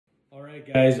All right,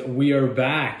 guys, we are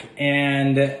back,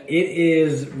 and it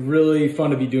is really fun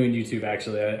to be doing YouTube,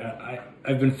 actually.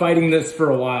 I've been fighting this for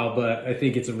a while, but I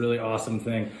think it's a really awesome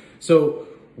thing. So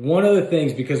one of the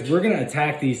things, because we're going to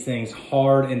attack these things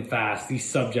hard and fast, these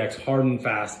subjects hard and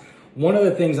fast, one of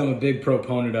the things I'm a big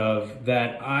proponent of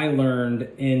that I learned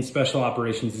in special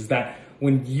operations is that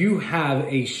when you have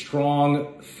a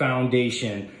strong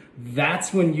foundation,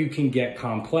 that's when you can get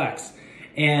complex.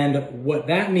 And what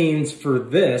that means for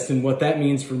this and what that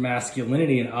means for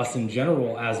masculinity and us in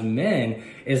general as men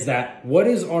is that what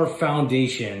is our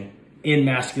foundation in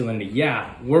masculinity?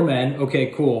 Yeah, we're men.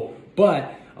 Okay, cool.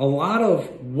 But a lot of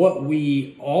what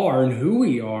we are and who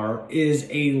we are is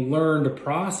a learned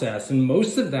process. And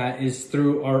most of that is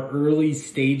through our early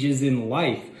stages in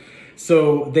life.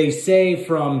 So they say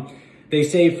from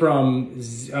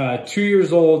 2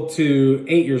 years old to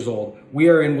 8 years old, we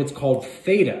are in what's called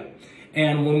theta.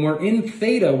 And when we're in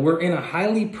theta, we're in a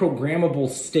highly programmable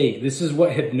state. This is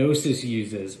what hypnosis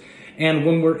uses. And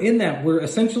when we're in that, we're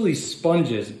essentially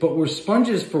sponges, but we're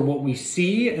sponges for what we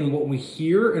see and what we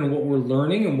hear and what we're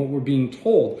learning and what we're being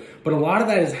told. But a lot of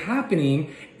that is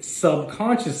happening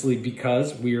subconsciously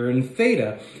because we are in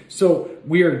theta. So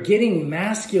we are getting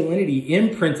masculinity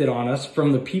imprinted on us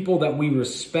from the people that we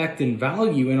respect and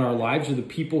value in our lives, or the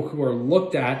people who are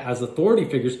looked at as authority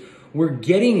figures. We're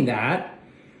getting that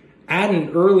at an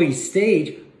early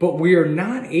stage, but we are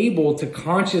not able to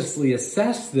consciously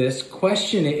assess this,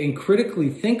 question it, and critically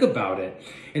think about it.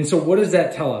 And so what does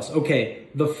that tell us? Okay,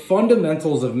 the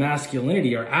fundamentals of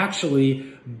masculinity are actually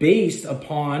based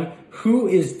upon who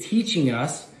is teaching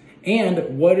us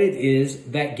and what it is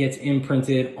that gets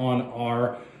imprinted on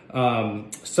our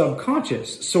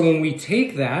subconscious. So when we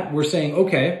take that, we're saying,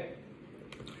 okay,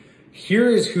 here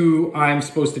is who I'm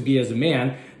supposed to be as a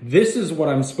man. This is what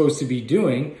I'm supposed to be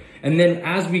doing. And then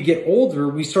as we get older,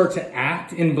 we start to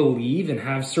act and believe and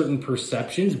have certain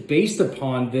perceptions based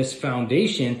upon this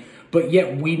foundation, but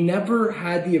yet we never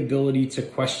had the ability to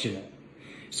question it.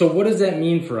 So what does that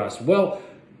mean for us? Well,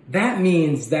 that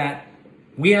means that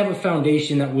we have a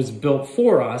foundation that was built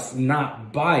for us,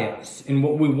 not by us. And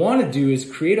what we want to do is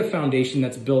create a foundation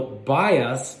that's built by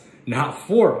us, not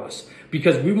for us.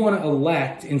 Because we want to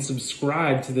elect and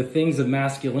subscribe to the things of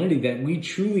masculinity that we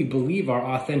truly believe are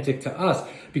authentic to us.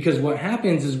 Because what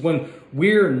happens is when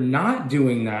we're not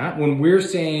doing that, when we're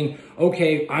saying,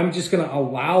 okay, I'm just going to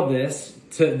allow this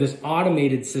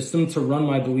automated system to run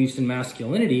my beliefs in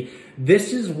masculinity,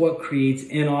 this is what creates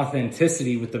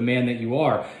inauthenticity with the man that you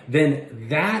are. Then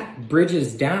that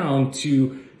bridges down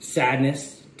to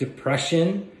sadness,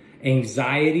 depression,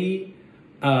 anxiety,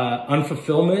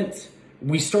 unfulfillment.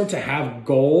 We start to have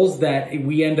goals that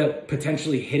we end up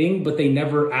potentially hitting, but they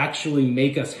never actually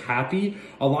make us happy.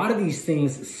 A lot of these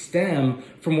things stem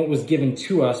from what was given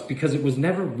to us because it was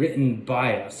never written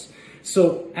by us.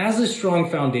 So as a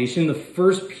strong foundation, the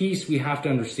first piece we have to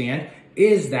understand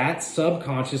is that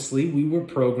subconsciously we were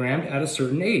programmed at a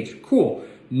certain age. Cool.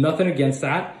 Nothing against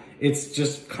that. It's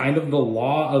just kind of the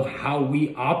law of how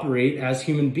we operate as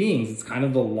human beings. It's kind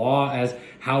of the law as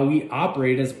how we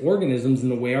operate as organisms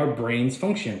and the way our brains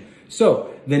function.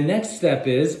 So the next step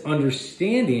is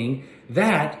understanding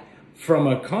that from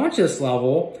a conscious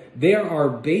level, there are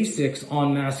basics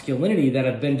on masculinity that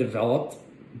have been developed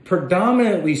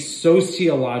predominantly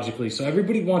sociologically. So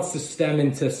everybody wants to stem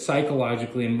into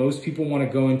psychologically, and most people want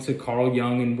to go into Carl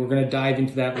Jung, and we're going to dive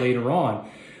into that later on.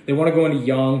 They want to go into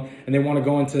Jung, and they want to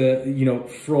go into,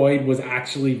 Freud was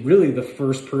actually really the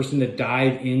first person to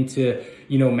dive into,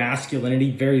 masculinity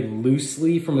very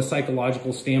loosely from a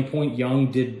psychological standpoint.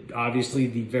 Jung did obviously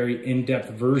the very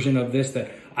in-depth version of this that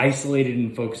isolated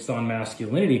and focused on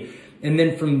masculinity. And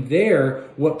then from there,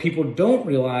 what people don't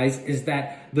realize is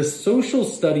that the social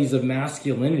studies of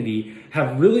masculinity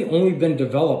have really only been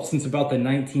developed since about the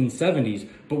 1970s.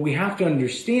 But we have to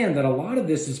understand that a lot of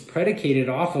this is predicated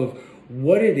off of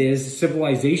what it is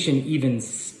civilization even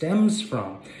stems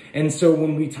from. And so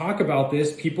when we talk about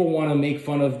this, people want to make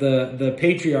fun of the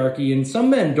patriarchy, and some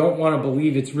men don't want to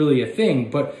believe it's really a thing.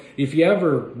 But if you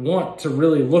ever want to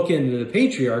really look into the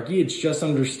patriarchy, it's just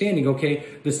understanding, okay,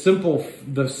 the simple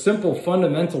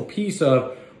fundamental piece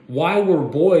of why were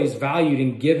boys valued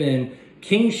and given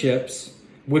kingships,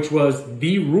 which was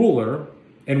the ruler,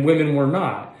 and women were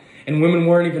not. And women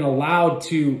weren't even allowed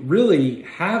to really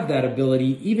have that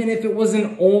ability, even if it was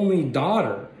an only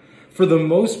daughter. For the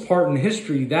most part in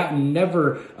history,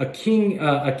 a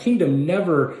kingdom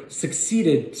never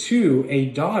succeeded to a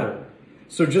daughter.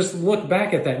 So just look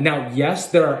back at that. Now, yes,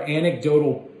 there are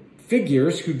anecdotal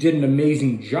figures who did an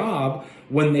amazing job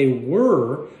when they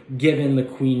were given the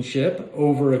queenship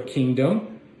over a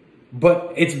kingdom.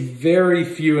 but it's very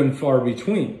few and far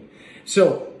between.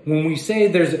 So when we say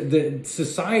the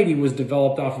society was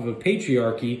developed off of a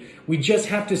patriarchy, we just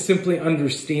have to simply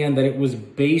understand that it was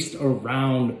based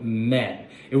around men.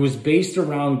 It was based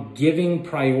around giving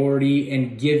priority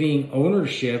and giving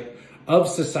ownership of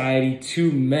society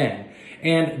to men.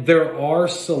 And there are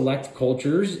select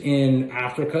cultures in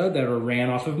Africa that are ran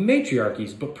off of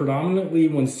matriarchies, but predominantly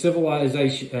when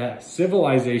civilization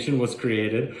was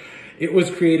created, it was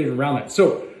created around that.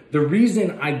 So the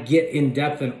reason I get in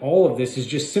depth in all of this is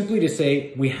just simply to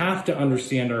say we have to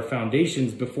understand our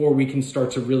foundations before we can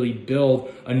start to really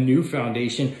build a new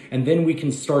foundation. And then we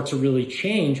can start to really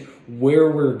change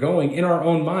where we're going in our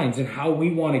own minds and how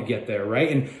we want to get there, right?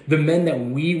 And the men that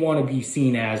we want to be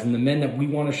seen as and the men that we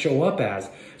want to show up as.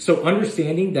 So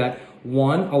understanding that,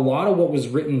 one, a lot of what was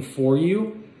written for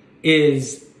you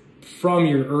is from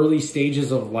your early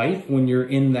stages of life when you're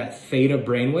in that theta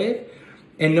brainwave.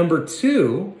 And number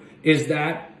two is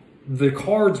that the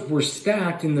cards were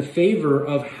stacked in the favor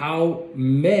of how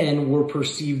men were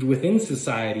perceived within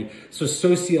society. So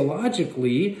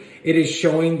sociologically, it is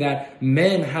showing that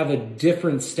men have a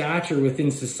different stature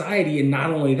within society. And not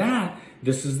only that,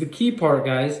 this is the key part,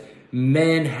 guys,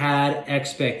 men had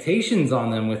expectations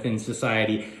on them within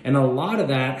society. And a lot of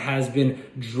that has been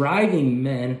driving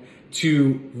men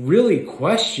to really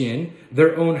question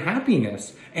their own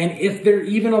happiness and if they're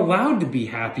even allowed to be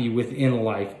happy within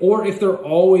life, or if they're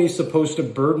always supposed to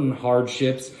burden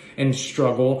hardships and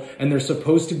struggle and they're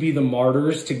supposed to be the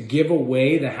martyrs to give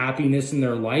away the happiness in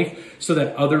their life so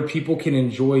that other people can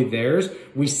enjoy theirs.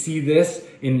 We see this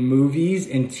in movies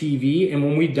and TV. And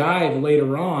when we dive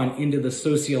later on into the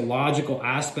sociological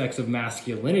aspects of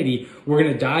masculinity, we're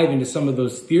going to dive into some of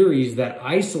those theories that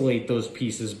isolate those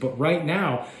pieces. But right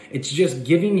now, it's just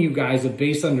giving you guys a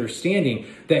base understanding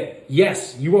that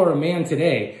yes, you are a man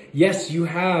today. Yes, you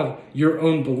have your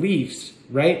own beliefs,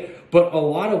 right? But a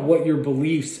lot of what your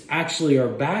beliefs actually are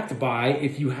backed by,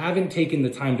 if you haven't taken the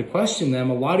time to question them,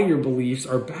 a lot of your beliefs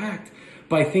are backed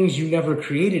by things you never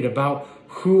created about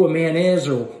who a man is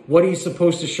or what he's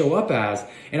supposed to show up as.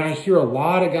 And I hear a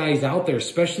lot of guys out there,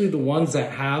 especially the ones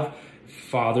that have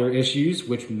father issues,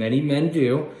 which many men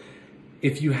do.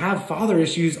 If you have father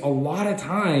issues, a lot of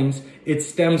times it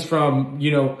stems from,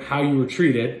 how you were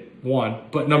treated, one,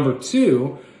 but number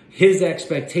two, his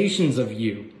expectations of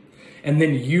you. And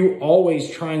then you always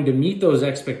trying to meet those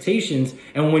expectations.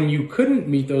 And when you couldn't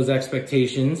meet those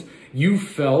expectations, you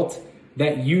felt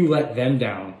that you let them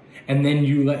down. And then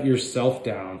you let yourself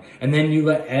down. And then you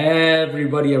let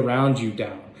everybody around you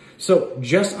down. So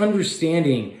just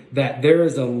understanding that there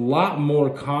is a lot more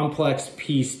complex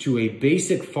piece to a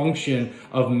basic function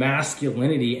of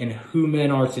masculinity and who men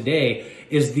are today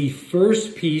is the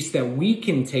first piece that we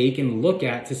can take and look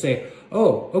at to say,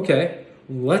 oh, okay,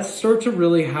 let's start to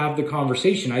really have the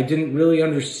conversation. I didn't really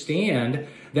understand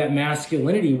that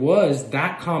masculinity was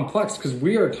that complex because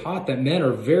we are taught that men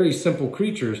are very simple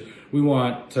creatures. We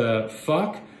want to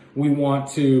fuck, we want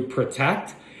to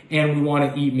protect, and we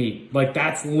want to eat meat. Like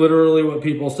that's literally what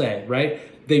people say,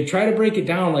 right? They try to break it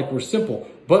down like we're simple,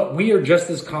 but we are just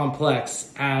as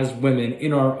complex as women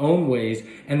in our own ways.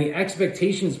 And the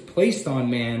expectations placed on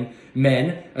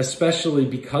men, especially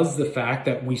because the fact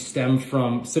that we stem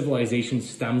from, civilization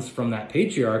stems from that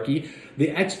patriarchy, the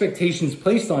expectations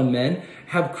placed on men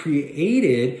have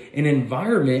created an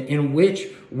environment in which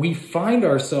we find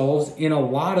ourselves in a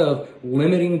lot of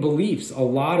limiting beliefs, a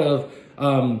lot of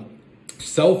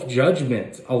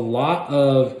self-judgment, a lot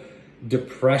of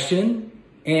depression,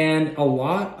 and a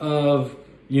lot of,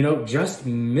 just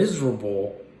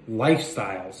miserable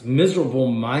lifestyles, miserable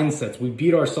mindsets. We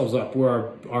beat ourselves up.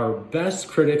 We're our best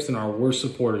critics and our worst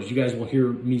supporters. You guys will hear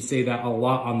me say that a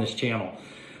lot on this channel.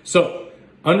 So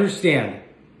understand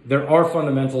there are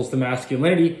fundamentals to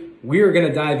masculinity. We are going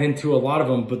to dive into a lot of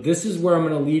them, but this is where I'm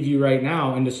going to leave you right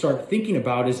now and to start thinking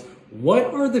about is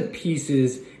what are the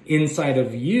pieces inside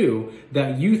of you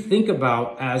that you think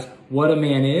about as what a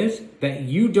man is that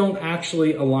you don't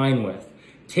actually align with.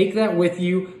 Take that with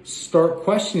you, start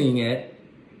questioning it,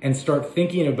 and start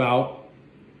thinking about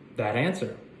that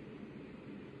answer.